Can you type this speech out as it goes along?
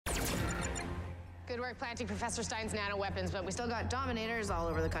Good work planting Professor Stein's nano weapons, but we still got Dominators all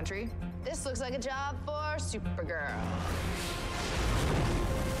over the country. This looks like a job for Supergirl.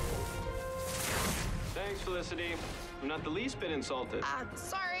 Thanks, Felicity. I'm not the least bit insulted.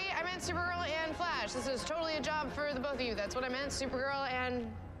 Sorry, I meant Supergirl and Flash. This is totally a job for the both of you. That's what I meant, Supergirl and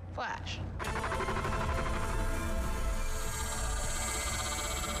Flash.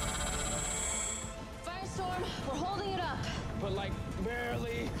 Firestorm, we're holding it up. But like,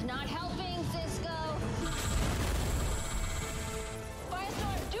 barely. Not helping, Cisco.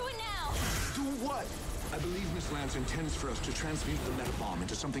 Firestorm, do it now! Do what? I believe Miss Lance intends for us to transmute the metabomb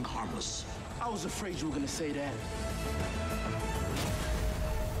into something harmless. I was afraid you were gonna say that.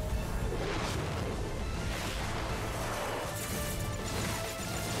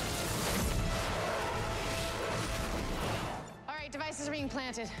 All right, devices are being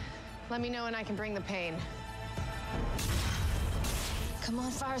planted. Let me know when I can bring the pain. Come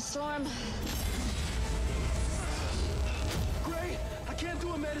on, Firestorm. Great! I can't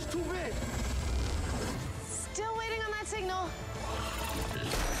do it, man. It's too big. Still waiting on that signal.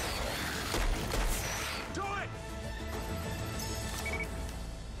 Do it!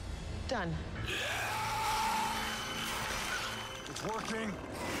 Done. It's working.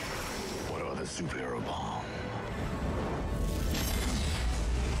 What about the superhero bomb?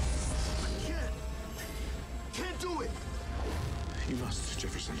 Can't do it! You must,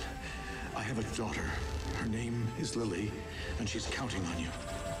 Jefferson. I have a daughter. Her name is Lily, and she's counting on you.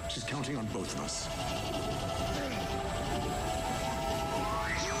 She's counting on both of us.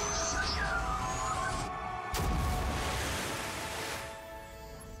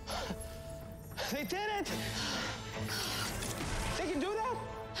 They did it! They can do that?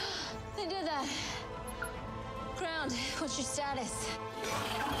 They did that. Ground, what's your status?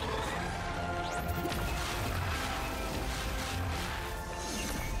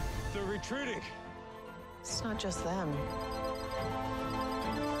 They're retreating. It's not just them.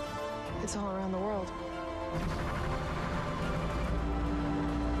 It's all around the world.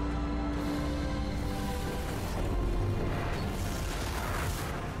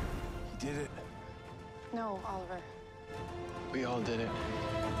 Did it. No, Oliver. We all did it.